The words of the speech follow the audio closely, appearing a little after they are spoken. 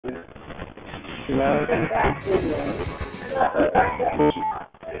The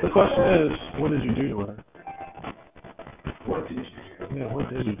question is, what did you do to her? What did you do? Yeah, what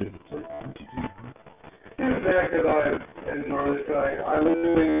did you do? It was bad because I ignored it. I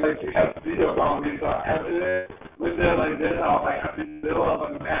literally, like, you have video calling me, so after that, with that, like, this, I was like, I'm in the middle of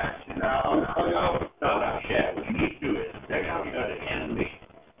a match, you know? No, shit. What you need to do is, next time you got an enemy,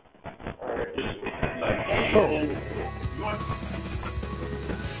 or just, like,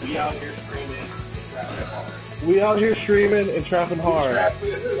 we out here screaming, trapping hard. We out here streaming and trapping hard.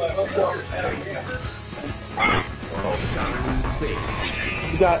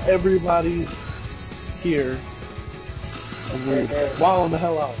 We got everybody here. And we're wilding the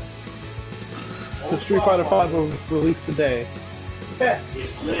hell out. The Street Fighter 5 was released today.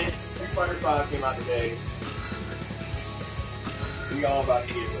 It's lit. Street Fighter 5 came out today. We all about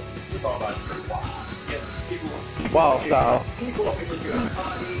to get it. We're all about to get wild. Yes, people. Wild style. People are going to do a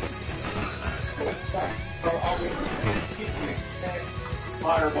party.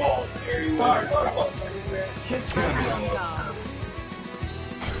 Fireballs everywhere.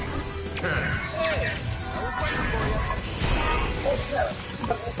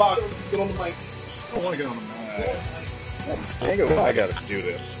 Box, get on the mic. I don't want to get on the mic. I gotta do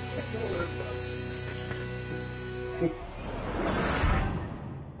this.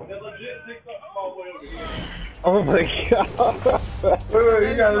 Oh my god. Wait,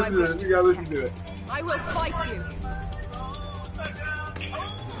 you gotta listen to this. You gotta listen to it. I will fight you.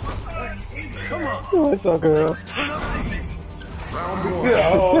 Oh, what's up, girl?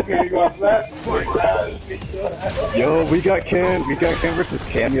 Yeah, oh, okay, you want that? Yo, we got Ken versus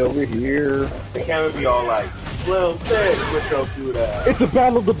Cammy over here. The camera be all like, well, said, what's up, do that? It's a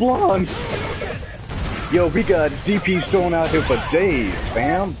battle of the blondes. Yo, we got DPs thrown out here for days,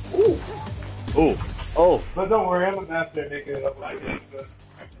 fam. Ooh. Oh. Oh. But don't worry, I'm a master at making it up like this.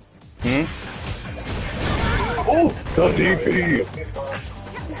 Oh, the DP.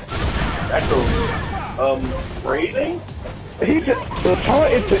 That's a, raising? He just, the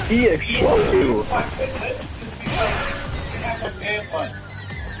taunt is the EX you.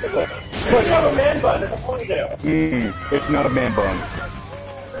 It's not a man bun, it's a ponytail. It's not a man bun.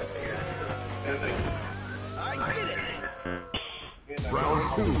 Round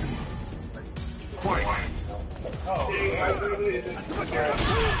 2. Fight.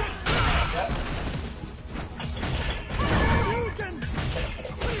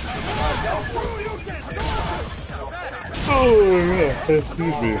 Oh yeah,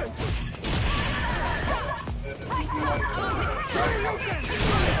 excuse me.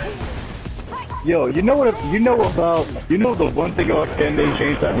 Yo, you know the one thing about Ken they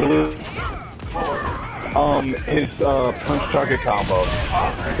changed that really his punch target combo.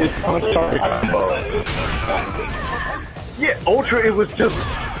 His punch target combo. Yeah, Ultra it was just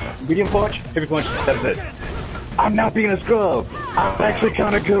medium punch, heavy punch, that's it. I'm not being a scrub. I'm actually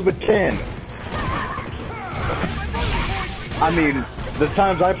kinda good with Ken. I mean, the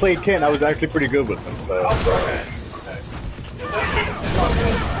times I played Ken, I was actually pretty good with him, so.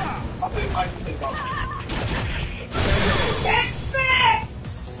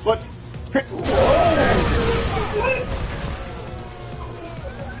 What?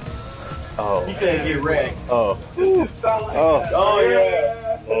 Oh. He said get wrecked. Oh. Oh,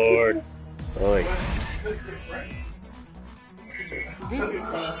 yeah. Lord. Boy. This is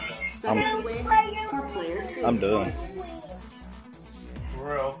the second win for player 2. I'm done. For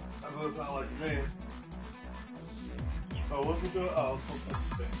real. That's what it sounds like to me. Oh, what's it doing? Oh, it's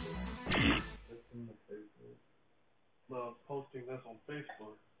posting Facebook. No, it's posting this on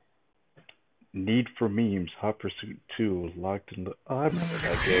Facebook. Need for memes, Hot Pursuit 2, locked in the. Oh, I remember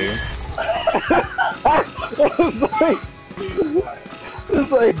that game.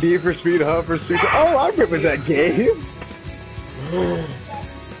 It's like Need for Speed, Hot Pursuit. Oh, I remember that game.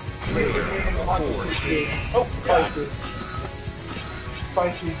 Oh, God.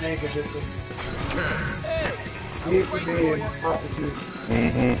 Spicy nigga, this is. Need for me and prostitute.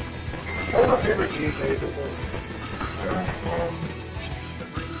 What's my favorite these days?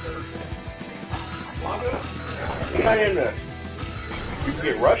 Get in there. You can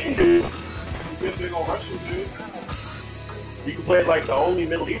get Russian, dude. You get big old Russian, dude. You can play it like the only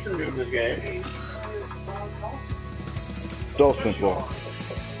Middle Eastern dude in this game. So simple.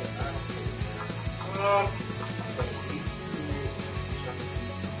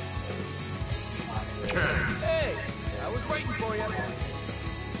 Hey, I was waiting for you.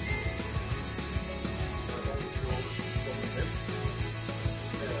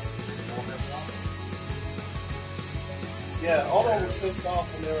 Yeah, all of them were pissed off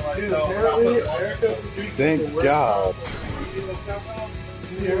when they were like, Dude, no, apparently, America produced Thank the God. He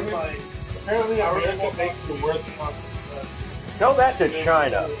was like, Apparently, America makes the worst content. Tell that to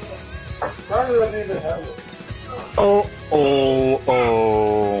China. China doesn't even have it. Oh.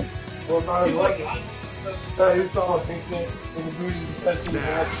 Well, not as lucky. You saw a picture in the movie testing the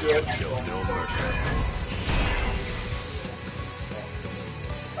last year.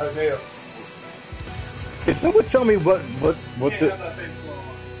 Isaiah. Can someone tell me what the?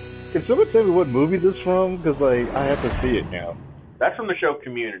 Can someone tell me what movie this from? Because like I have to see it now. That's from the show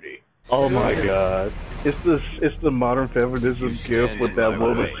Community. Oh my god. It's the modern feminism gift with that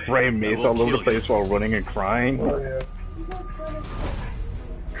woman spraying mace all over the place while running and crying. Oh, yeah.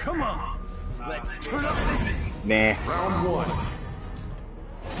 Come on. Let's turn up the heat. Nah. Round 1.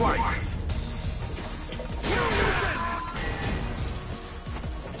 Fight.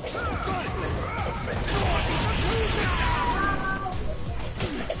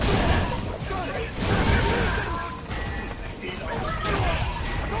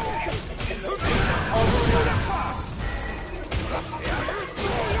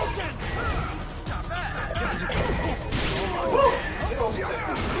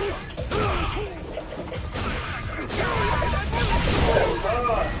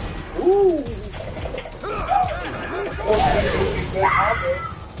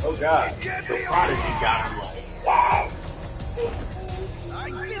 Oh god. The Prodigy got him like, wow.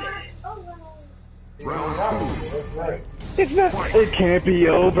 Round 2. It's not. It can't be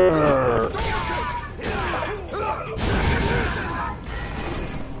over.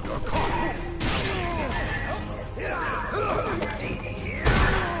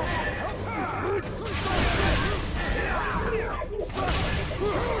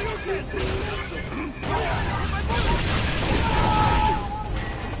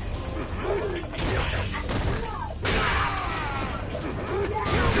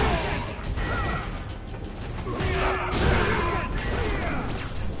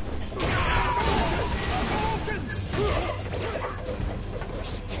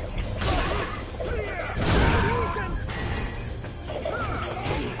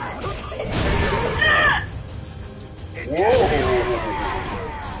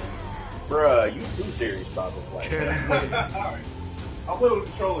 Bruh, you too serious about this like that. I'll play with the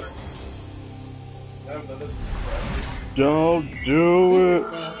controller. Don't do it.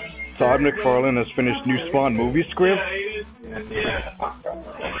 Todd McFarlane has finished new Spawn movie script.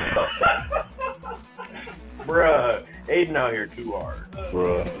 Bruh, Aiden out here too hard.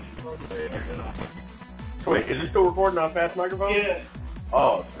 Bruh. Wait, is it still recording on fast microphone? Yeah.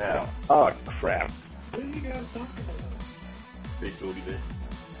 Oh, snap. Oh crap. What are you guys talking about? Big booty bitch.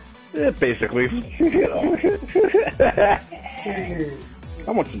 Yeah, basically.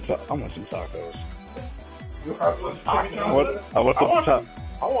 I want some tacos. I want some tacos. I want some tacos.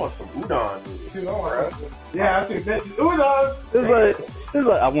 I want some udon. Yeah, I think that's udon. It's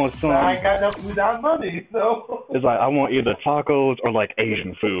like I want some. I ain't got enough udon money, so. It's like I want either tacos or like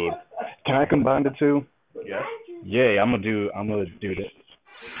Asian food. Can I combine the two? Yeah. Yeah, I'm gonna do that.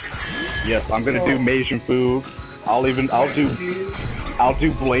 Yes, I'm gonna do Asian food. I'll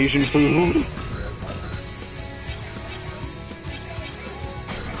do Blasian food.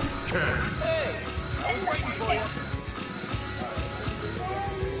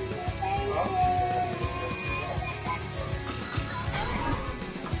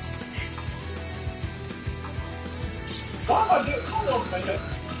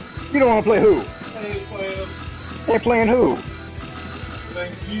 You don't want to play who? Ain't playing who?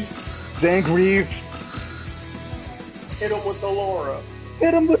 Zangief. Hit him with the Laura.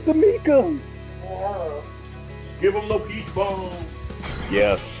 Hit him with the Mika. Give him the peach bone.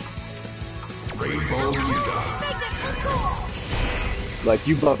 Yes. Rainbow Mika. Like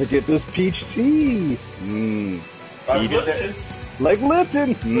you about to get this peach tea. Eat it. Like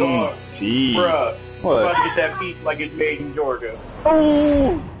Lipton. Tea. Bruh. What? I'm about to get that peach like it's made in Georgia.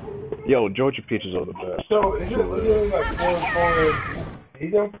 Oh. Yo, Georgia peaches are the best. So, is it literally like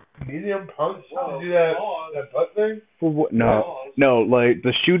medium punch to do that butt thing? For what? No, like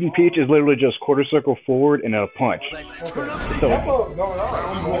the shooting peach is literally just quarter circle forward and a punch. That's what's going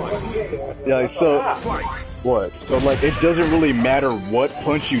on. Yeah, so what? So like it doesn't really matter what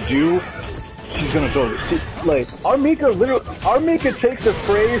punch you do. She's gonna throw it. Like our Mika takes the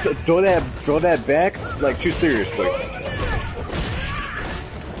phrase throw that back like too seriously.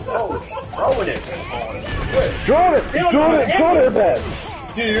 Oh, throwing it. Throw it back.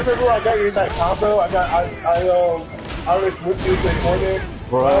 Dude, you remember when I got you in that combo? I was with you in corner.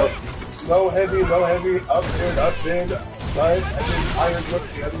 Bro. Low heavy, up in, right? And then iron whip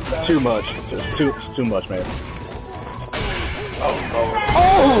the other side. Too much. It's too much, man. Oh!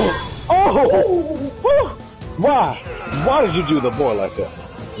 Why? Why did you do the boy like that?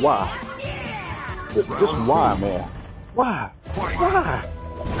 Why? Just why, man? Why? Why?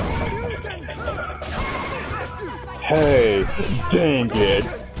 Hey, dang it.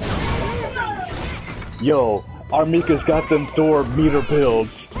 Yo, our Mika's got them Thor meter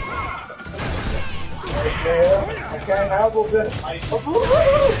builds. I can't handle this.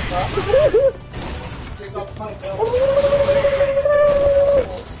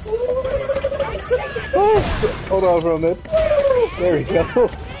 Hold on for a minute. There we go.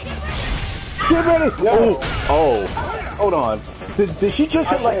 Get ready! Oh, hold on. Did she just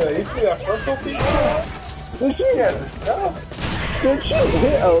hit like... You see that purple piece? Did she hit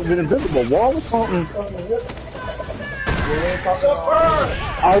an invisible wall or something?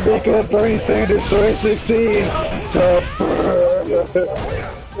 I'll make a Bernie Sanders 316.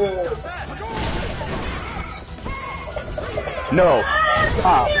 No.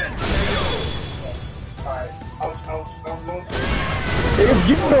 Stop. If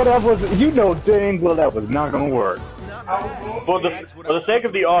you know that was, you know dang well that was not gonna work. For the sake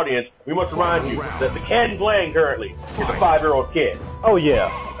of the audience, we must remind you that the Ken playing currently is a 5-year-old kid. Oh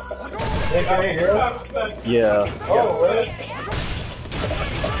yeah. Yeah.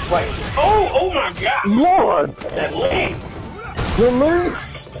 Wait. Oh my God! Lord! That link! The link!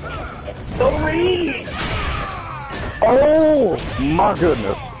 The link! Oh my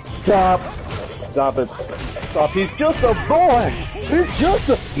goodness! Stop! Stop it! Stop! He's just a boy! He's just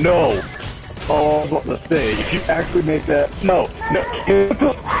a... No! Oh, I was about to say, if you actually make that... No! No! Hit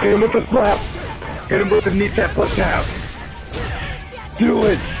him with the slap! Hit him with the kneecap push down! Do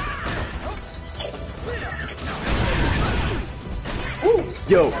it!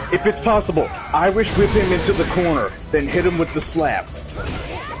 Yo, if it's possible, Irish whip him into the corner, then hit him with the slap.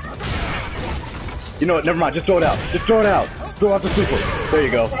 You know what, never mind, just throw it out. Just throw it out. Throw out the super. There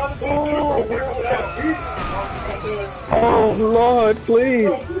you go. Oh, Lord, please.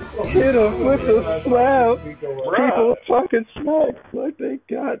 Hit him with the slap. People talking smack like they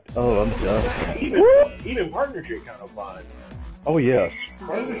got. Oh, I'm done. Even partnership kind of fun. Oh, yes.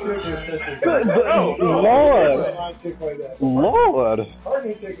 Oh, Lord.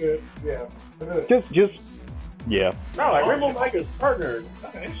 Just, yeah. No, like Rainbow Micah's partners.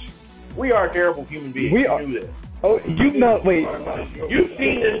 We are terrible human beings. We are. Do this. Oh, you know, wait. You've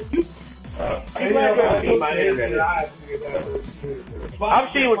seen this. I'm not going to see my internet. I've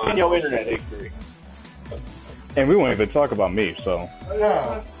seen what's in your internet history. And we won't even talk about me, so.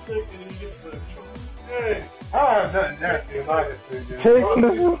 No. I have nothing nasty in my history. Take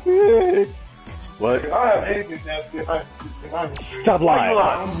what? I have anything nasty in my history. Stop lying.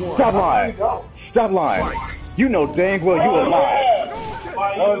 Stop lying. Stop lying. You know dang well you a lie.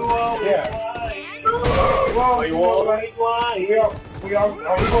 Yeah. We all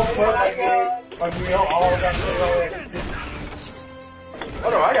gonna play like we all got to. Oh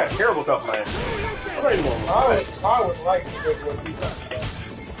no, I got terrible stuff, man. I'm not even gonna lie. I would like to take what you got.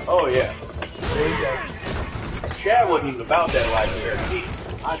 Oh yeah. Chad wasn't even about that life there.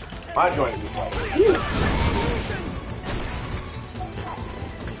 My joint was like,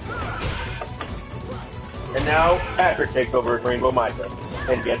 and now Patrick takes over as Rainbow Micah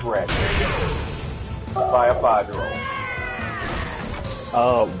and gets wrecked by a 5-year-old.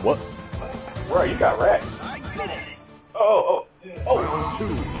 What? Bro, you got wrecked. Oh.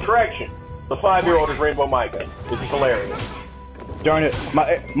 Correction. The 5-year-old is Rainbow Micah. This is hilarious. Darn it.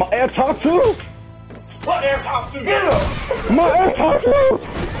 My air top too? What air top suit? Get him! My air top too!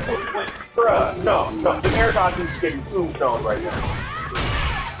 Bruh, no. The air top suit's getting tombstone right now.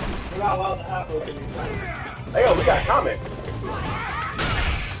 We're not allowed to have those things. Hey, yo, we got comments.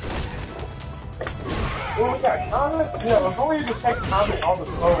 Well, we got comments? Yeah, as long as you just take comments on the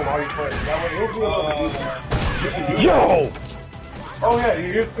phone while you play. That way you'll be able to Yo! Oh yeah,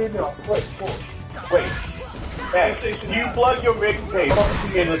 you just do now. Wait, cool. Wait. Hey, do you plug your mixtape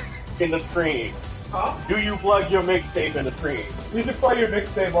in the screen? Huh? Do you plug your mixtape in the screen? You should play your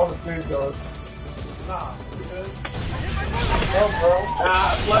mixtape while the screen goes. Nah, because... Oh, bro.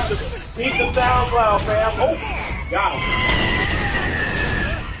 Plug need the SoundCloud, fam. Oh, got him.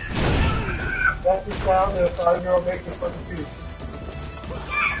 That's the sound that a 5-year-old makes in front of you.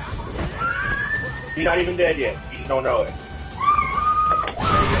 He's not even dead yet. You just don't know it.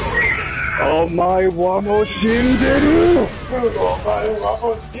 Oh my wamo shinderu! Oh my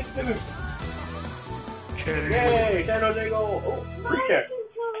wamo shinderu! Yay, San Jose go. Oh, recheck.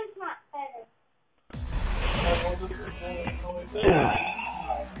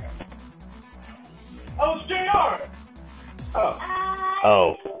 Oh, it's JR!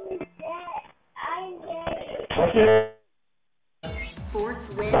 Oh. Fourth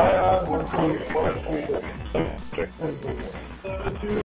win.